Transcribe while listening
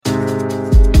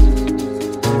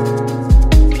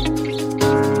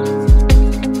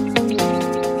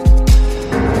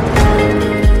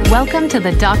to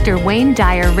the Dr. Wayne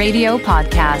Dyer radio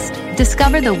podcast.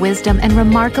 Discover the wisdom and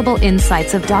remarkable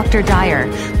insights of Dr. Dyer,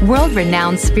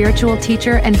 world-renowned spiritual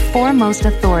teacher and foremost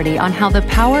authority on how the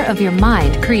power of your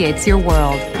mind creates your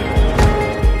world.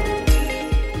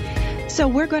 So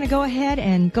we're going to go ahead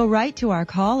and go right to our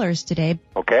callers today.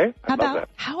 Okay.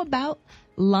 How about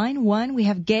line one? We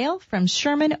have Gail from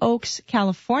Sherman Oaks,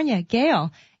 California.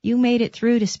 Gail, you made it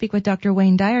through to speak with Dr.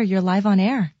 Wayne Dyer. You're live on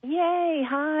air. Yay,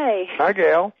 hi. Hi,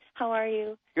 Gail. How are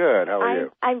you? Good. How are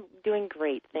you? I'm doing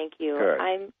great, thank you. Good.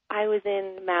 I was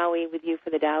in Maui with you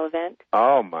for the Dow event.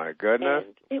 Oh, my goodness.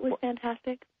 And it was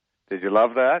fantastic. Did you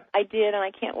love that? I did, and I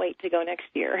can't wait to go next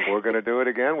year. We're going to do it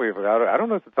again. I don't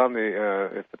know if it's on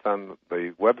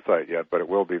the website yet, but it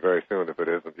will be very soon if it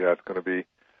isn't. Yeah, it's going to be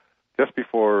just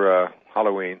before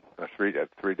Halloween, a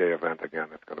three-day event again.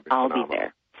 It's going to be phenomenal. I'll be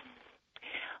there.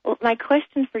 Well, my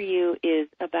question for you is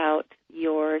about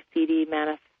your CD,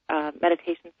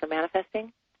 Meditations for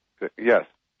Manifesting. Yes.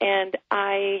 And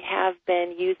I have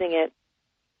been using it,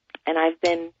 and I've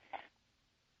been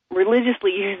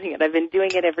religiously using it. I've been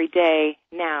doing it every day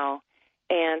now,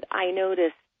 and I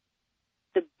noticed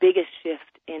the biggest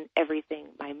shift in everything,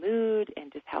 my mood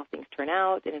and just how things turn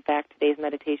out. And in fact, today's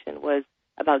meditation was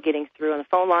about getting through on the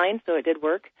phone line, so it did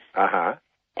work. Uh-huh.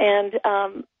 And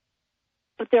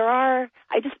but I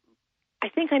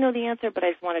think I know the answer, but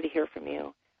I just wanted to hear from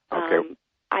you. Okay.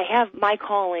 My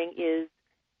calling is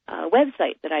a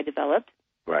website that I developed.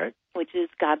 Right. Which is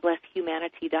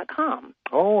GodBlessHumanity.com.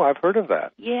 Oh, I've heard of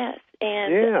that. Yes,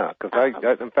 and yeah,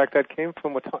 because in fact, that came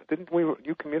from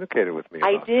you communicated with me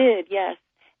about I did, yes,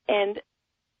 and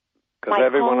because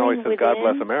everyone always says God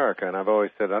bless America, and I've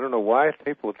always said I don't know why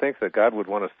people would think that God would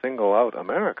want to single out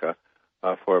America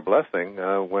for a blessing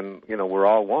when we're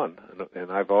all one,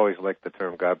 and I've always liked the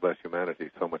term God bless humanity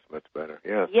so much better.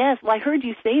 Yes. Yes, well, I heard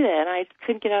you say that, and I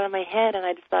couldn't get it out of my head, and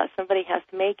I just thought somebody has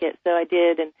to make it, so I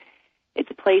did, and it's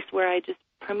a place where I just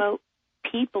promote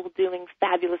people doing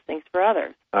fabulous things for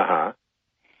others. Uh-huh.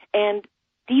 And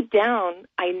deep down,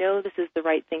 I know this is the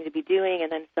right thing to be doing,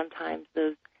 and then sometimes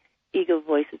those ego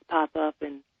voices pop up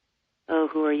and, oh,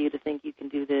 who are you to think you can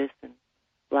do this, and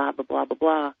blah, blah, blah, blah,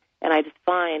 blah. And I just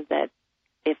find that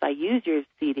if I use your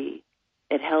CD,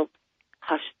 it helps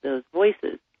hush those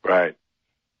voices. Right.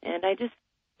 And I just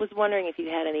was wondering if you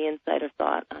had any insight or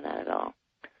thought on that at all.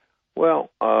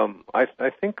 Well, I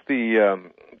think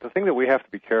the thing that we have to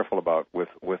be careful about with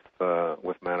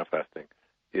manifesting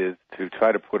is to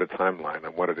try to put a timeline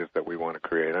on what it is that we want to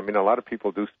create. I mean, a lot of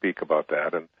people do speak about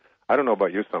that, and I don't know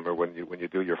about you, Summer, when you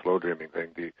do your flow dreaming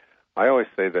thing. I always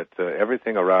say that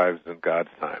everything arrives in God's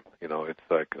time. It's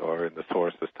like, or in the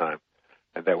source's time,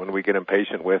 and that when we get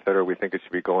impatient with it or we think it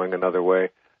should be going another way,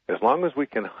 as long as we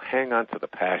can hang on to the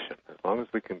passion, as long as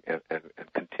we can and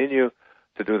continue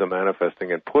to do the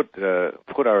manifesting and put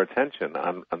our attention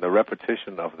on the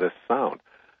repetition of this sound.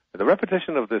 And the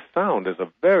repetition of this sound is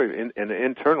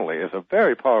internally is a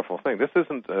very powerful thing. This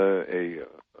isn't a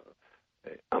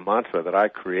mantra that I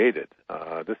created.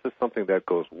 This is something that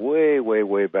goes way, way,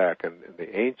 way back in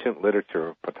the ancient literature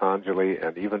of Patanjali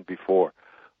and even before.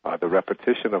 The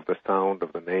repetition of the sound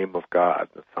of the name of God,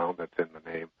 the sound that's in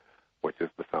the name, which is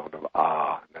the sound of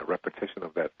Ah, and the repetition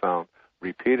of that sound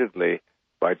repeatedly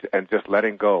and just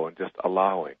letting go and just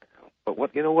allowing. But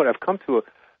what I've come to,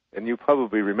 and you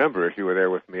probably remember if you were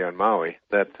there with me on Maui,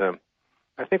 that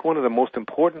I think one of the most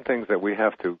important things that we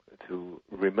have to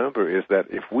remember is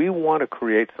that if we want to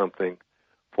create something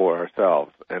for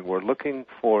ourselves and we're looking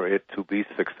for it to be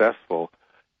successful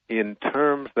in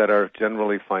terms that are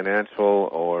generally financial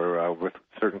or with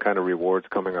certain kind of rewards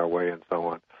coming our way and so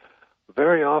on,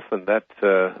 very often that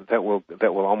will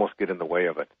almost get in the way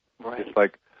of it. Right. It's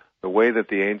like the way that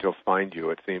the angels find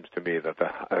you, it seems to me, that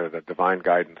the divine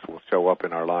guidance will show up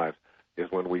in our lives, is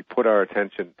when we take our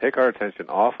attention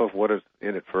off of what is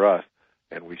in it for us,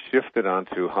 and we shift it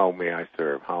onto how may I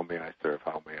serve, how may I serve,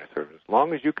 how may I serve. As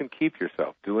long as you can keep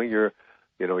yourself doing your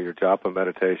job of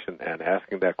meditation and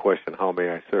asking that question, how may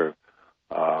I serve,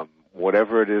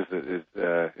 whatever it is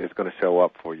going to show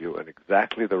up for you in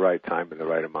exactly the right time and the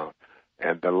right amount.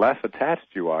 And the less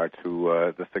attached you are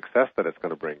to the success that it's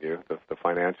going to bring you, the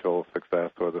financial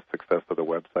success or the success of the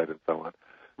website and so on,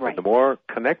 right. And the more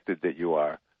connected that you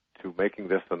are to making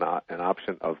this an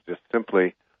option of just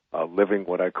simply living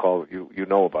what I call, you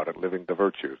know about it, living the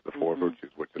virtues, the four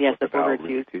virtues, which is what the Tao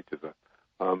really teaches us.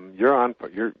 You're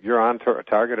on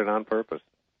target and on purpose.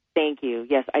 Thank you.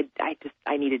 Yes,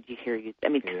 I needed to hear you. I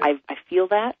mean, yeah. I feel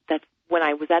that. That's when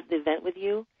I was at the event with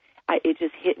you. It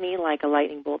just hit me like a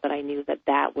lightning bolt that I knew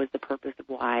that was the purpose of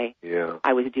why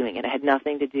I was doing it. It had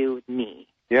nothing to do with me.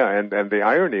 Yeah, and the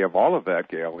irony of all of that,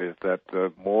 Gail, is that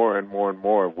more and more and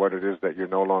more of what it is that you're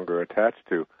no longer attached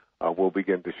to will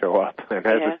begin to show up. And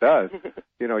as it does,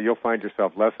 you'll find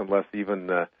yourself less and less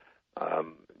even,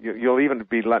 you'll even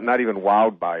be not even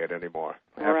wowed by it anymore.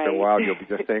 After a while, you'll be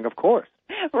just saying, of course.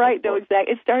 Right, no,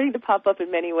 exactly. It's starting to pop up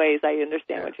in many ways. I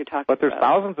understand what you're talking about. But there's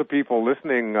thousands of people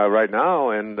listening right now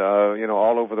and,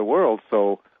 all over the world,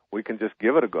 so we can just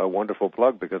give it a wonderful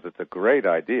plug because it's a great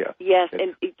idea. Yes,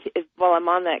 and while I'm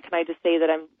on that, can I just say that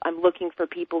I'm looking for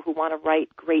people who want to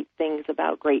write great things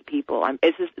about great people.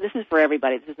 This is for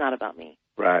everybody. This is not about me.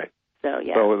 Right. So,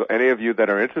 yeah. So any of you that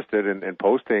are interested in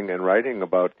posting and writing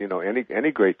about,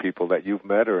 any great people that you've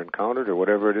met or encountered or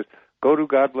whatever it is, go to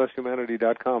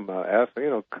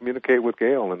GodBlessHumanity.com. Communicate with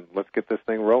Gail, and let's get this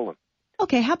thing rolling.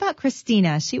 Okay, how about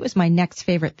Christina? She was my next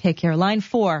favorite pick here. Line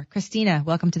 4. Christina,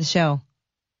 welcome to the show.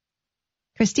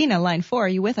 Christina, line 4, are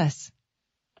you with us?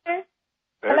 There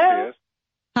Hello? she is.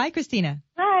 Hi, Christina.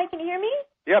 Hi, can you hear me?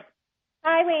 Yep.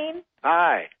 Hi, Wayne.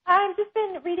 Hi. I've just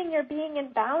been reading your Being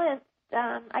in Balance.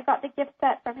 I got the gift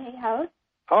set from Hay House.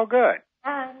 Oh, good.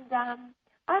 And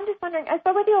I'm just wondering, I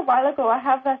spoke with you a while ago. I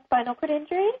have a spinal cord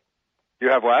injury. You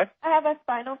have what? I have a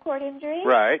spinal cord injury.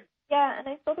 Right. Yeah, and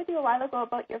I spoke with you a while ago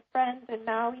about your friend in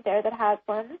Maui there that has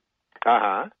one.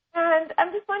 Uh-huh. And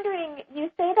I'm just wondering,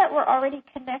 you say that we're already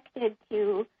connected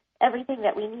to everything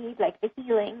that we need, like the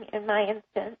healing in my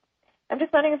instance. I'm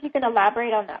just wondering if you can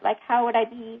elaborate on that. Like, how would I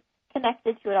be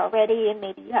connected to it already? And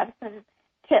maybe you have some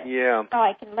tips how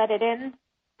I can let it in.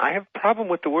 I have a problem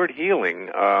with the word healing,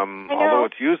 although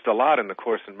it's used a lot in the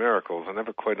Course in Miracles. I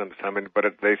never quite understand it, but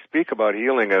they speak about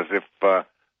healing as if,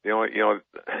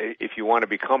 if you want to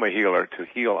become a healer, to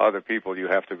heal other people, you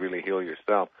have to really heal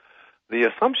yourself. The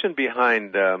assumption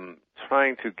behind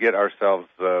trying to get ourselves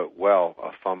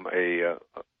well from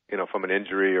from an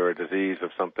injury or a disease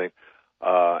of something,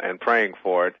 and praying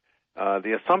for it,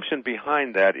 the assumption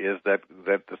behind that is that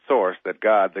the source, that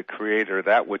God, the creator,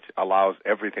 that which allows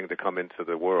everything to come into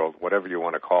the world, whatever you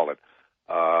want to call it,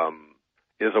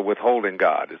 is a withholding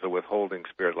God, is a withholding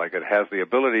spirit. Like it has the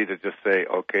ability to just say,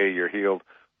 okay, you're healed,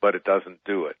 but it doesn't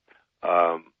do it.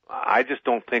 I just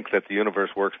don't think that the universe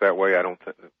works that way. I don't.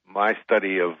 My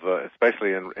study of,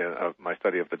 especially in my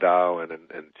study of the Tao and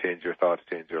Change Your Thoughts,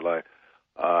 Change Your Life,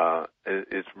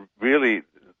 is really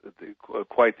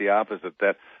quite the opposite.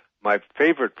 That my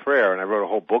favorite prayer, and I wrote a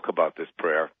whole book about this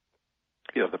prayer,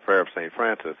 the prayer of St.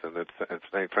 Francis, and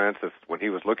St. Francis, when he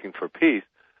was looking for peace,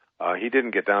 he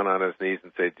didn't get down on his knees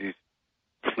and say,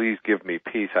 please give me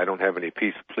peace. I don't have any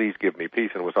peace. Please give me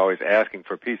peace. And was always asking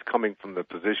for peace, coming from the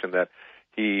position that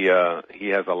he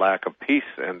has a lack of peace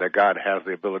and that God has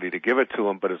the ability to give it to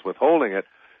him, but is withholding it.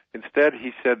 Instead,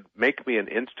 he said, make me an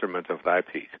instrument of thy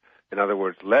peace. In other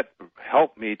words,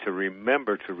 help me to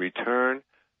remember to return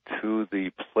to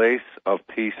the place of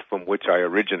peace from which I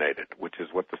originated, which is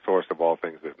what the source of all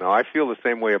things is. Now, I feel the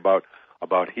same way about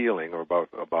healing or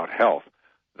about health.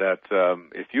 That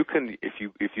if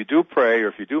you do pray or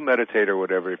if you do meditate or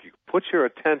whatever, if you put your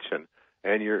attention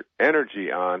and your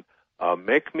energy on,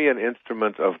 make me an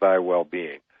instrument of thy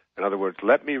well-being. In other words,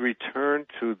 let me return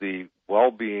to the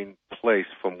well-being place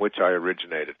from which I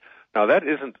originated. Now, that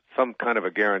isn't some kind of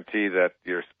a guarantee that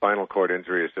your spinal cord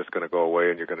injury is just going to go away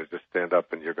and you're going to just stand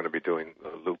up and you're going to be doing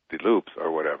loop-de-loops or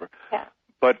whatever. Yeah.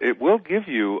 But it will give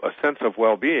you a sense of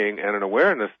well-being and an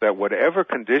awareness that whatever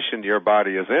condition your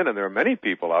body is in, and there are many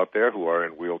people out there who are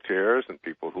in wheelchairs and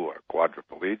people who are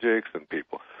quadriplegics and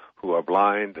people who are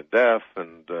blind and deaf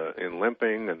and in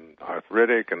limping and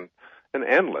arthritic and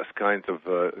endless kinds of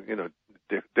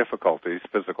difficulties,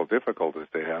 physical difficulties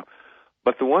they have.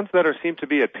 But the ones that seem to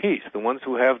be at peace, the ones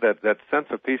who have that sense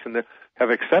of peace and have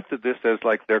accepted this as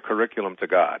like their curriculum to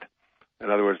God. In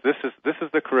other words, this is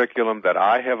the curriculum that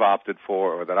I have opted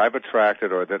for, or that I've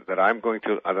attracted, or that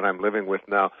I'm living with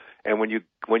now. And when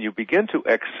you begin to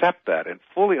accept that and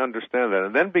fully understand that,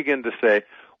 and then begin to say,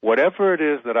 whatever it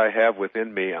is that I have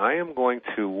within me, I am going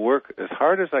to work as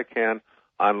hard as I can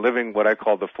on living what I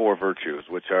call the four virtues,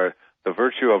 which are the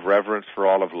virtue of reverence for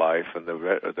all of life, and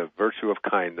the virtue of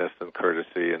kindness and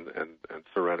courtesy and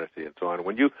serenity and so on.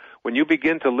 When you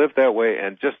begin to live that way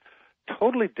and just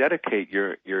totally dedicate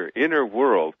your inner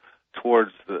world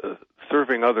towards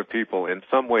serving other people in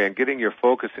some way and getting your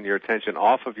focus and your attention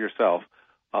off of yourself,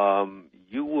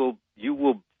 you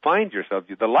will find yourself,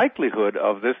 the likelihood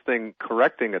of this thing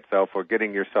correcting itself or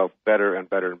getting yourself better and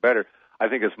better and better, I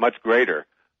think is much greater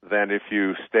than if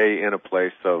you stay in a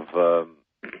place of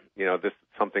this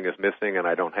something is missing and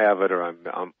I don't have it, or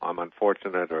I'm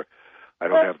unfortunate, or I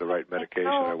don't have the right medication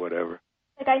or whatever.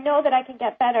 Like, I know that I can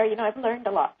get better. I've learned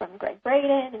a lot from Greg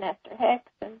Braden and Esther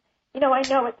Hicks, and I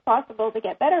know it's possible to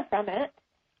get better from it,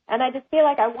 and I just feel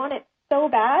like I want it so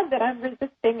bad that I'm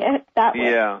resisting it that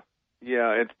way.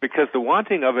 Yeah, it's because the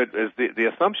wanting of it is the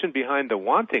assumption behind the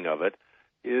wanting of it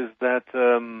is that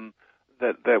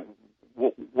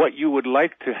what you would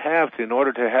like to have in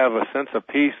order to have a sense of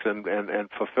peace and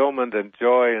fulfillment and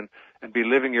joy and be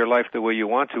living your life the way you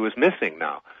want to is missing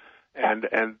now. And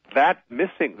that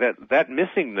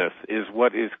missingness is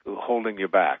what is holding you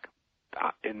back,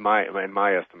 in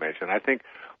my estimation. I think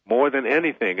more than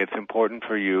anything, it's important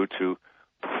for you to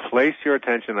place your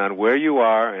attention on where you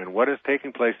are and what is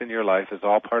taking place in your life is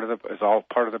all part of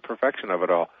the perfection of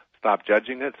it all. Stop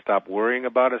judging it, stop worrying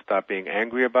about it, stop being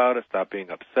angry about it, stop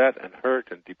being upset and hurt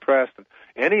and depressed and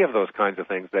any of those kinds of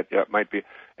things that might be,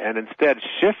 and instead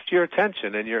shift your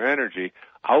attention and your energy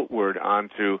outward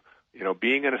onto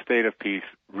being in a state of peace,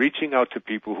 reaching out to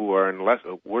people who are in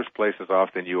worse places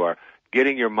off than you are,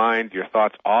 getting your mind, your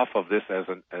thoughts off of this as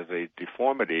a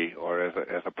deformity or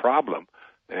as a problem,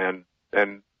 and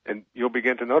you'll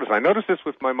begin to notice. I noticed this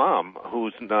with my mom,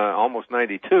 who's almost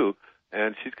 92,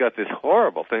 and she's got this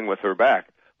horrible thing with her back.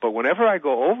 But whenever I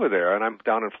go over there, and I'm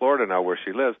down in Florida now where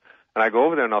she lives, and I go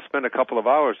over there and I'll spend a couple of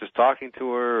hours just talking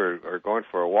to her or going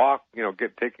for a walk,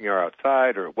 taking her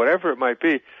outside or whatever it might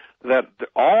be, that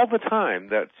all the time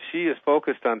that she is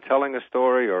focused on telling a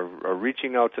story or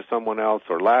reaching out to someone else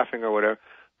or laughing or whatever,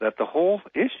 that the whole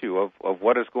issue of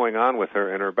what is going on with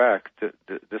her in her back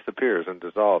disappears and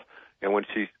dissolves. And when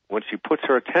she puts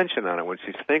her attention on it, when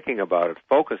she's thinking about it,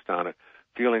 focused on it,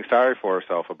 feeling sorry for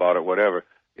herself about it, whatever,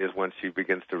 is when she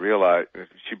begins to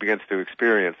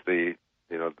experience the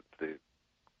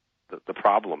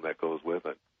problem that goes with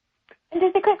it. And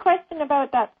just a quick question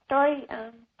about that story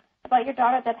about your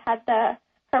daughter that had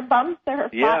her bumps or her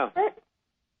flat foot.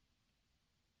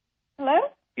 Hello?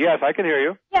 Yes, I can hear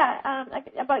you. Yeah,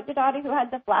 about your daughter who had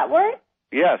the flatwort.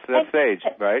 Yes, that's Sage,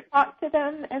 right? Talked to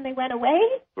them and they went away.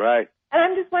 Right. And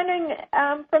I'm just wondering,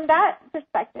 from that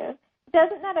perspective,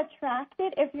 doesn't that attract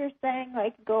it if you're saying,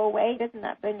 go away? Doesn't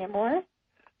that bring you more?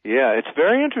 Yeah, it's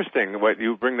very interesting what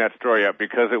you bring that story up,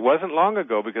 because it wasn't long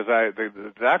ago, because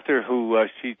the doctor who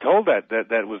she told that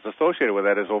was associated with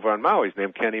that is over on Maui. He's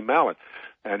named Kenny Mallett,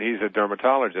 and he's a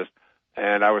dermatologist.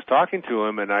 And I was talking to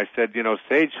him, and I said,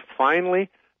 Sage finally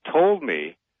told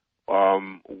me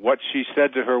what she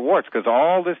said to her warts, because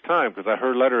all this time, because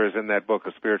her letter is in that book,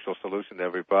 A Spiritual Solution to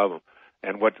Every Problem,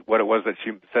 and what it was that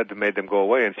she said that made them go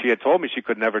away. And she had told me she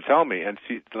could never tell me, and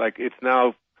she's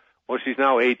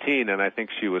now 18, and I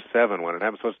think she was 7 when it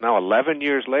happened, so it's now 11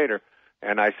 years later.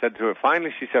 And I said to her,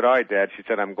 finally, she said, all right, Dad, she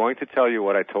said, I'm going to tell you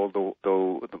what I told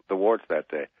the warts that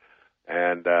day.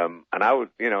 And I would,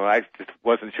 I just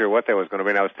wasn't sure what that was going to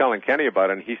be. And I was telling Kenny about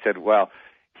it, and he said, well,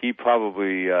 he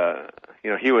probably,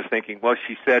 he was thinking, well,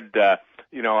 she said,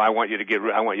 I want you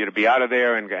to be out of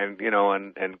there and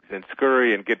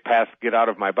scurry and get out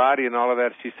of my body and all of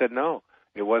that. She said, no,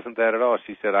 it wasn't that at all.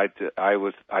 She said,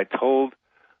 I told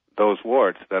those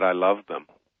warts that I loved them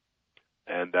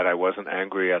and that I wasn't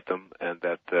angry at them and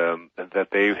that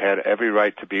they had every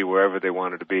right to be wherever they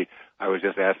wanted to be. I was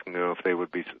just asking them if they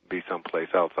would be someplace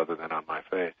else other than on my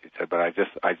face. She said, but I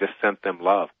just sent them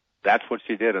love. That's what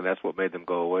she did, and that's what made them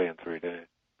go away in 3 days.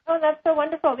 Oh, that's so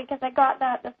wonderful, because I got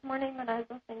that this morning when I was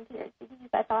listening to your CDs.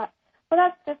 I thought, well,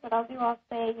 that's just what I'll do. I'll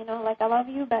say, I love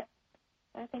you, but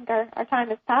I think our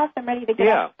time is past. I'm ready to get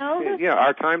out now. Yeah,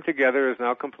 our time together is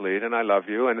now complete, and I love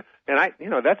you. And I,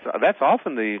 that's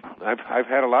often I've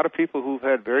had a lot of people who've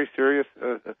had very serious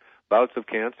bouts of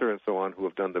cancer and so on who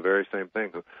have done the very same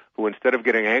thing, who instead of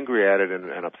getting angry at it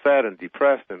and upset and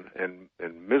depressed and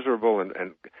miserable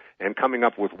and coming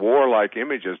up with warlike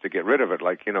images to get rid of it,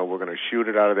 like, we're going to shoot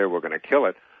it out of there, we're going to kill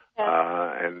it,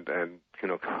 and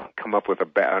come up with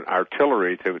an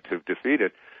artillery to defeat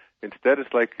it. Instead,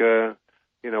 it's like,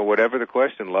 whatever the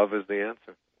question, love is the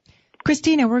answer.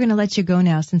 Christina, we're going to let you go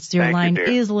now since your line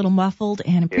is a little muffled,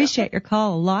 and appreciate your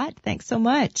call a lot. Thanks so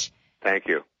much. Thank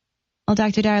you. Well,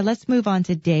 Dr. Dyer, let's move on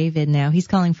to David now. He's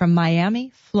calling from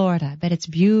Miami, Florida. I bet it's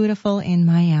beautiful in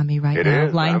Miami right now.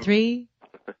 Is. Line 3.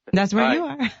 That's where you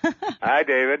are. Hi,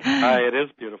 David. Hi, it is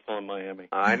beautiful in Miami.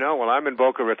 I know. Well, I'm in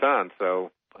Boca Raton,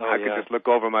 so I could just look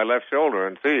over my left shoulder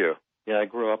and see you. Yeah, I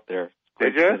grew up there.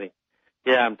 Did you? City.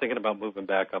 Yeah, I'm thinking about moving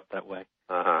back up that way.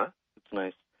 Uh-huh. It's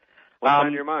nice. What's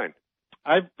on your mind?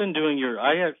 I've been doing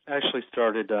I actually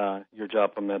started your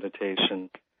job of meditation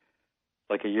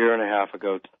like a year and a half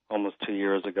ago, almost 2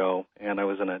 years ago, and I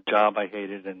was in a job I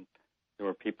hated, and there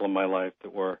were people in my life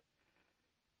that were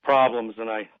problems, and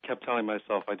I kept telling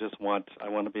myself, I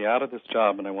want to be out of this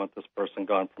job, and I want this person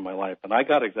gone from my life, and I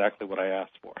got exactly what I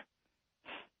asked for.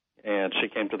 and she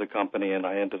came to the company, and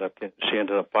she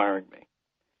ended up firing me.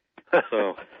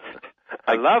 So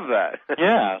I love that.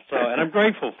 Yeah. So, and I'm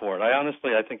grateful for it.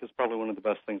 I think it's probably one of the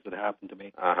best things that happened to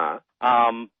me.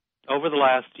 Over the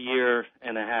last year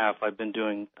and a half, I've been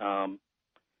doing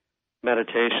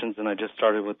meditations, and I just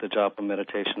started with the job of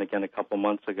meditation again a couple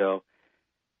months ago,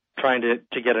 trying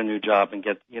to get a new job and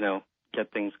get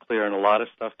things clear. And a lot of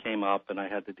stuff came up, and I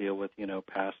had to deal with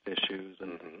past issues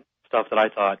and stuff that I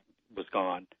thought was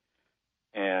gone.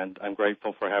 And I'm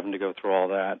grateful for having to go through all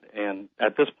that. And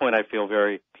at this point, I feel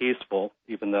very peaceful,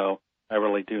 even though I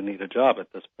really do need a job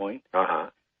at this point.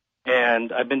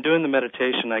 And I've been doing the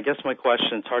meditation. I guess my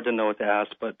question, it's hard to know what to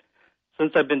ask, but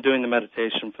since I've been doing the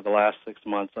meditation for the last 6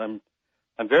 months, I'm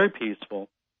very peaceful,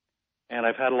 and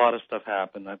I've had a lot of stuff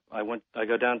happen. I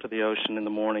go down to the ocean in the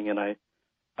morning, and I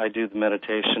do the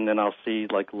meditation, and I'll see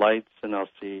like lights, and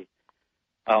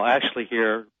I'll actually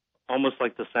hear almost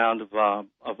like the sound of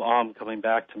Om coming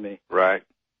back to me. Right.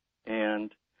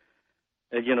 And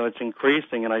it's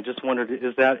increasing, and I just wondered,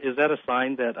 is that a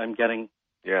sign that I'm getting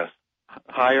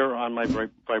higher on my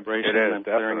vibration? It is, and I'm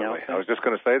clearing out definitely. I was just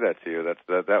going to say that to you.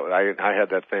 I had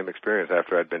that same experience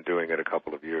after I'd been doing it a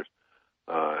couple of years,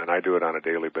 and I do it on a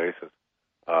daily basis,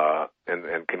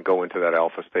 and can go into that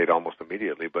alpha state almost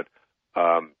immediately. But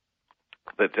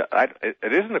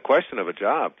it isn't a question of a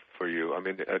job for you. I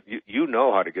mean, you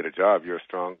know how to get a job. You're a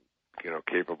strong,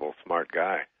 capable, smart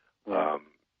guy. Right.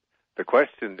 The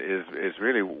question is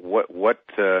really what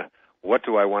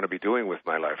do I want to be doing with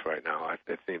my life right now?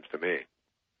 It seems to me,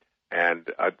 and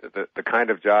the kind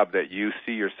of job that you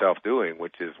see yourself doing,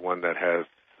 which is one that has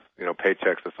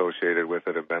paychecks associated with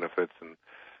it and benefits, and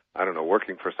I don't know,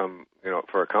 working for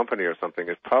for a company or something,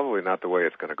 is probably not the way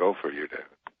it's going to go for you, David.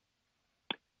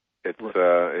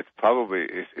 It's probably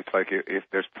like if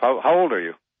there's how old are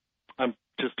you? I'm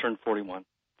just turned 41.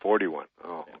 41.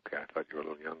 Oh, okay. I thought you were a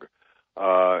little younger.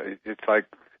 It's like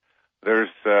there's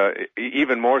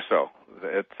even more so.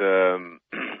 It's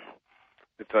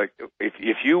like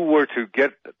if you were to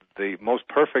get the most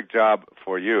perfect job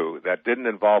for you that didn't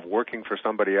involve working for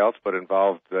somebody else but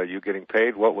involved you getting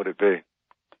paid, what would it be?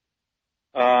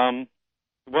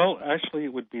 Well, actually,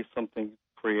 it would be something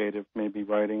creative, maybe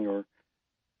writing or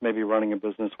maybe running a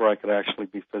business where I could actually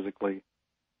be physically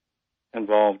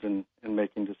involved in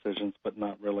making decisions, but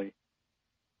not really.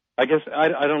 I guess I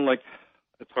don't like,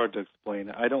 it's hard to explain.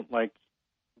 I don't like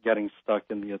getting stuck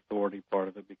in the authority part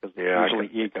of it because it's usually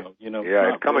ego.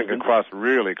 It's coming across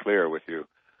really clear with you.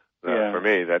 For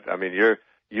me, that I mean,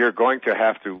 you're going to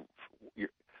have to.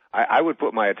 I would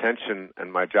put my attention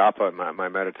and my japa, my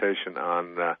meditation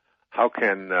on how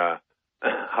can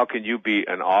you be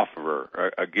an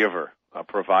offerer, a giver, a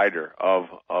provider of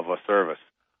a service,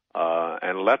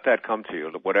 and let that come to you,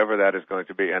 whatever that is going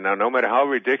to be. And now, no matter how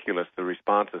ridiculous the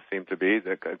responses seem to be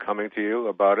that coming to you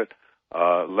about it,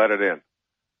 let it in.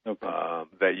 Okay.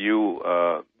 That you,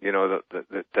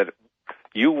 that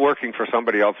you working for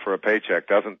somebody else for a paycheck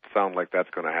doesn't sound like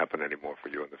that's going to happen anymore for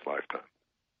you in this lifetime.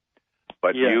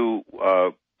 But you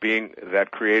being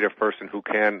that creative person who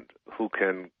can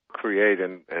create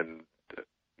and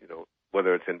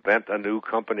whether it's invent a new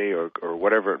company or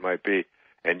whatever it might be,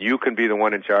 and you can be the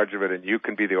one in charge of it, and you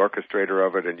can be the orchestrator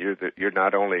of it, and you're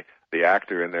not only the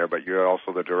actor in there, but you're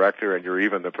also the director, and you're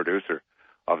even the producer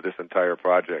of this entire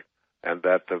project. And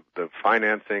that the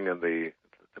financing and the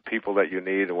people that you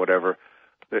need and whatever,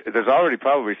 there's already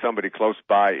probably somebody close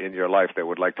by in your life that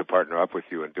would like to partner up with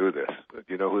you and do this. Do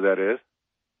you know who that is?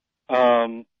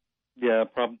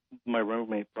 My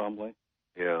roommate probably.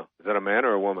 Yeah. Is that a man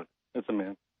or a woman? It's a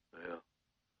man.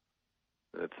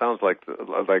 Yeah. It sounds like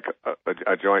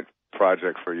a joint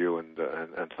project for you and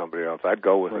somebody else. I'd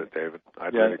go with it, David.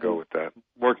 I'd really go with that.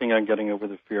 Working on getting over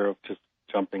the fear of just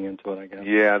jumping into it, I guess.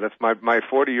 Yeah, that's my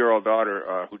 40-year-old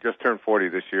daughter who just turned 40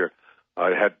 this year.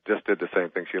 Did the same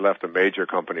thing. She left a major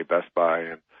company, Best Buy,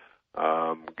 and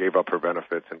gave up her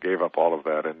benefits and gave up all of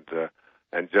that,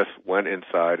 and just went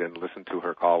inside and listened to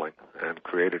her calling and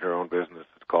created her own business.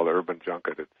 It's called Urban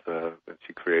Junket.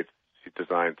 She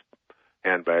designs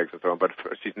handbags and so on. But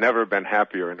she's never been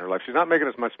happier in her life. She's not making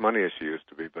as much money as she used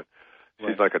to be, but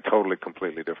she's like a totally,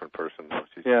 completely different person now.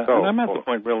 And I'm at the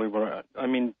point really where,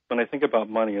 when I think about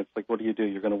money, it's like, what do?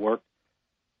 You're going to work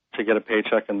to get a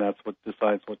paycheck, and that's what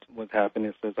decides what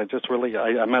happiness is.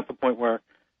 I'm at the point where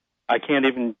I can't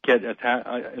even get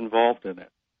involved in it.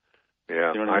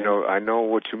 Yeah, you know I know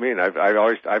what you mean.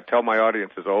 I tell my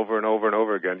audiences over and over and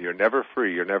over again, you're never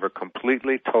free. You're never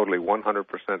completely, totally,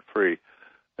 100% free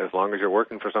as long as you're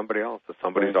working for somebody else. If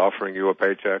somebody's offering you a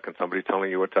paycheck and somebody's telling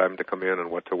you what time to come in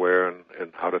and what to wear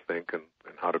and how to think and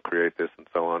how to create this and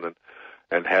so on.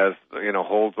 and has,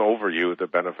 holds over you the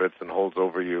benefits and holds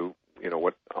over you,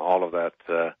 what all of that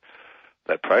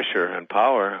that pressure and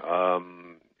power,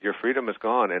 your freedom is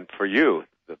gone. And for you,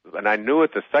 and I knew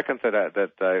it the second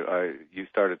that you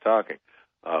started talking,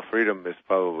 freedom is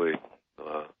probably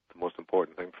the most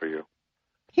important thing for you.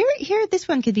 Here, this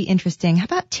one could be interesting. How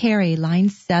about Terry, line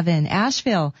 7,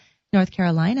 Asheville, North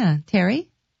Carolina. Terry?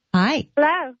 Hi.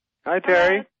 Hello. Hi,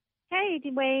 Terry. Hey,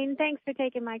 Wayne. Thanks for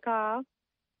taking my call.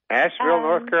 Asheville,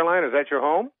 North Carolina. Is that your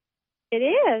home? It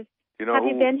is. Have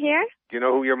you been here? Do you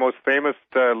know who your most famous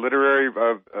literary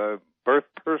birth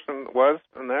person was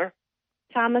in there?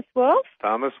 Thomas Wolfe.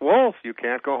 Thomas Wolfe. You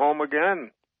Can't Go Home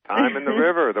Again. Time in the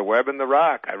River. The Web and the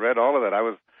Rock. I read all of that.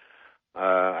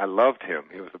 I loved him.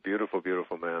 He was a beautiful,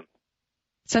 beautiful man.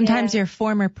 Sometimes your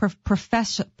former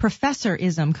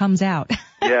professorism comes out.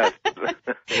 Yes.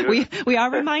 we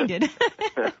are reminded.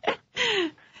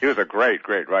 He was a great,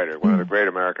 great writer, one of the great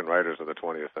American writers of the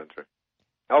 20th century.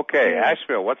 Okay,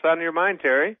 Asheville, what's on your mind,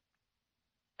 Terry?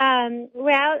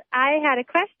 Well, I had a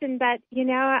question, but,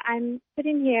 I'm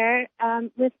sitting here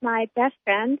with my best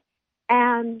friend,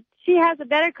 and she has a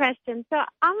better question. So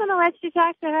I'm going to let you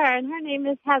talk to her, and her name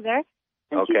is Heather.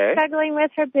 And she's struggling with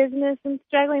her business and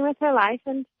struggling with her life,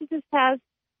 and she just has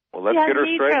let's get her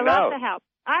straightened out. Lots of help.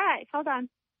 All right, hold on.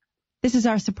 This is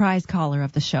our surprise caller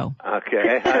of the show.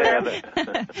 Okay. Hi, Heather.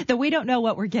 Though we don't know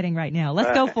what we're getting right now.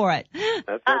 Let's go for it.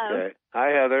 That's okay.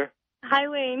 Hi, Heather. Hi,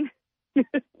 Wayne.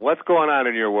 What's going on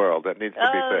in your world that needs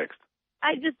to be fixed?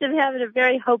 I just am having a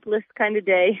very hopeless kind of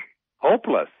day.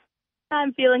 Hopeless?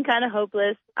 I'm feeling kind of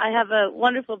hopeless. I have a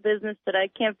wonderful business that I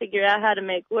can't figure out how to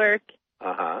make work.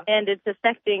 Uh-huh. And it's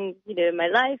affecting, my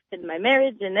life and my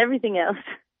marriage and everything else.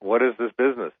 What is this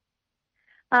business?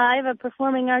 I have a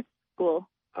performing arts school.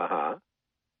 Uh-huh.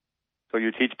 So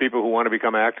you teach people who want to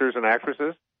become actors and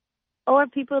actresses? Or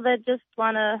people that just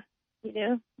want to,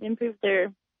 improve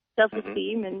their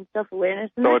self-esteem and self-awareness.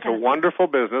 And so it's a wonderful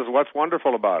business. What's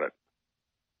wonderful about it?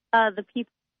 The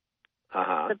people.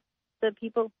 Uh-huh. The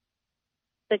people,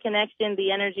 the connection,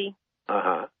 the energy.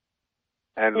 Uh-huh.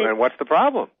 And what's the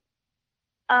problem?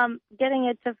 Getting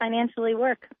it to financially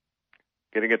work.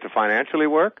 Getting it to financially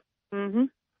work? Mm-hmm.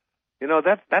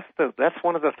 That's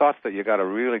one of the thoughts that you got to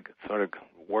really sort of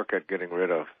work at getting rid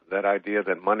of. That idea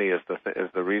that money is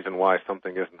the reason why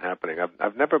something isn't happening.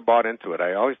 I've never bought into it.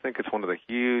 I always think it's one of the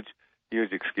huge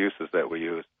excuses that we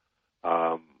use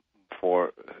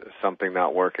for something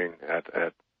not working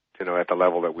at the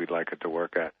level that we'd like it to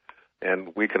work at.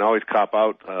 And we can always cop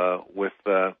out with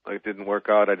it didn't work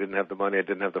out, I didn't have the money, I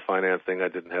didn't have the financing, I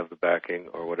didn't have the backing,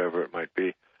 or whatever it might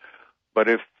be. But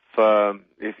if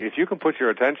you can put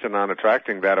your attention on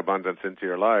attracting that abundance into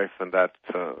your life and that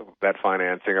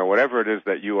financing or whatever it is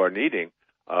that you are needing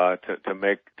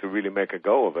to really make a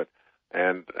go of it,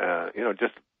 and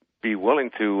just be willing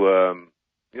to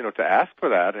ask for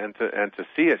that and to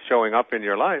see it showing up in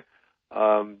your life,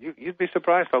 you'd be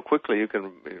surprised how quickly you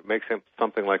can make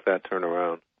something like that turn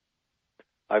around.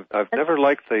 I've never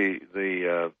liked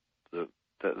that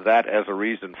as a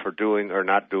reason for doing or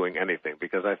not doing anything,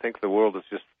 because I think the world is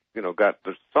just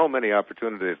there's so many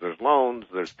opportunities. There's loans.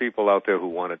 There's people out there who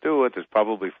want to do it. There's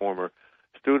probably former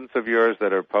students of yours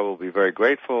that are probably very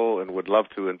grateful and would love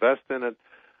to invest in it.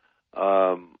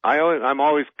 I'm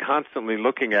always constantly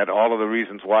looking at all of the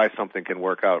reasons why something can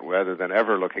work out, rather than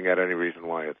ever looking at any reason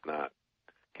why it's not.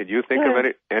 Can you think of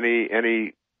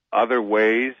any other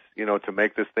ways, to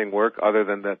make this thing work other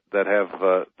than that have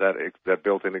that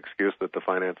built-in excuse that the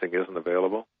financing isn't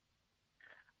available?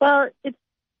 Well,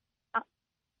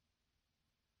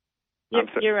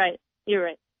 you're right. You're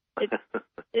right.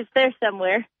 It's there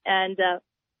somewhere, and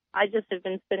I just have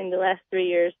been spending the last 3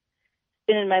 years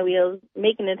spinning my wheels,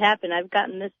 making it happen. I've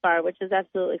gotten this far, which is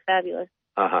absolutely fabulous.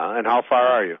 Uh-huh. And how far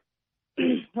are you?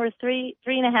 We're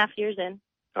 3.5 years in.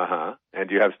 Uh-huh. And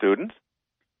do you have students?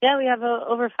 Yeah, we have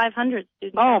over 500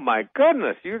 students. Oh, my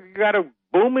goodness. You got a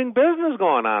booming business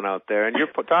going on out there, and you're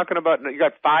talking about you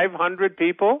got 500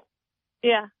 people?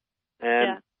 Yeah.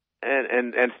 And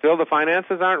still the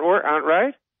finances aren't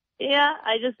right? Yeah,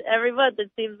 every month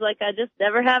it seems like I just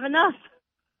never have enough.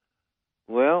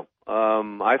 Well,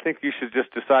 I think you should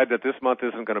just decide that this month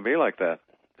isn't going to be like that,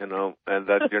 and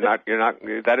that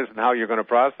that isn't how you're going to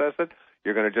process it.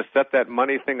 You're going to just set that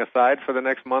money thing aside for the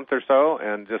next month or so,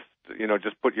 and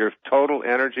just put your total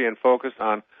energy and focus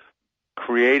on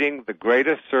creating the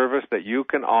greatest service that you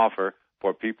can offer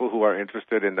for people who are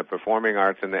interested in the performing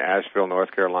arts in the Asheville,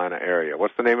 North Carolina area.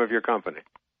 What's the name of your company?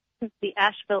 The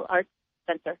Asheville Arts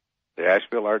Center. The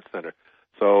Asheville Arts Center.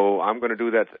 So I'm going to do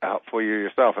that out for you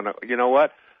yourself. And you know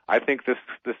what? I think this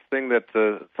thing that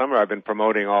Summer I've been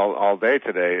promoting all day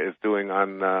today is doing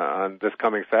on this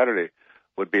coming Saturday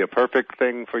would be a perfect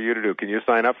thing for you to do. Can you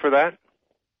sign up for that?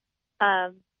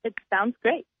 It sounds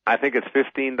great. I think it's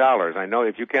 $15. I know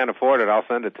if you can't afford it, I'll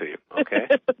send it to you. Okay.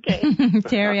 Okay.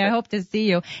 Terry, I hope to see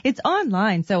you. It's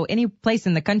online, so any place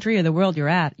in the country or the world you're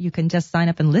at, you can just sign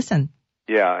up and listen.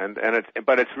 Yeah,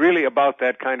 but it's really about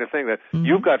that kind of thing that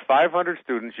you've got 500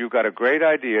 students, you've got a great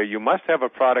idea, you must have a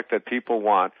product that people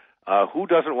want. Who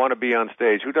doesn't want to be on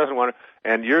stage? Who doesn't want to?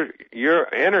 And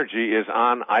your energy is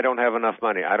on, I don't have enough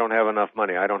money. I don't have enough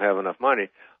money. I don't have enough money.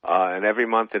 And every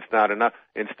month it's not enough.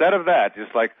 Instead of that,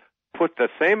 just like put the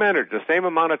same energy, the same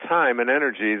amount of time and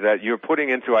energy that you're putting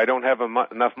into I don't have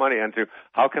enough money into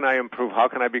how can I improve? How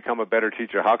can I become a better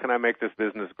teacher? How can I make this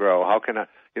business grow? How can I,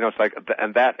 it's like,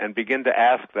 and begin to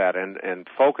ask that and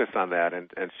focus on that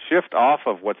and shift off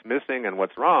of what's missing and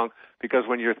what's wrong, because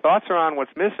when your thoughts are on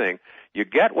what's missing, you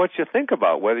get what you think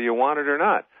about, whether you want it or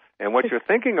not. And what you're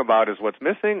thinking about is what's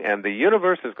missing, and the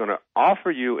universe is going to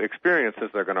offer you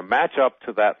experiences that are going to match up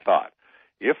to that thought.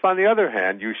 If, on the other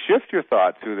hand, you shift your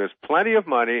thought to there's plenty of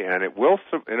money and it will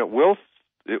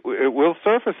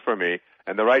surface for me,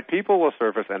 and the right people will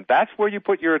surface, and that's where you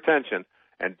put your attention,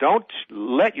 and don't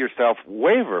let yourself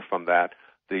waver from that,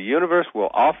 the universe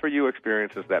will offer you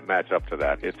experiences that match up to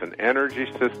that. It's an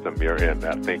energy system you're in,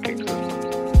 that thinking system.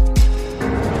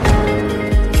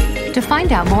 To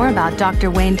find out more about Dr.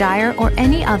 Wayne Dyer or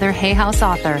any other Hay House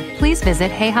author, please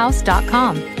visit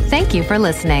hayhouse.com. Thank you for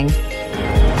listening.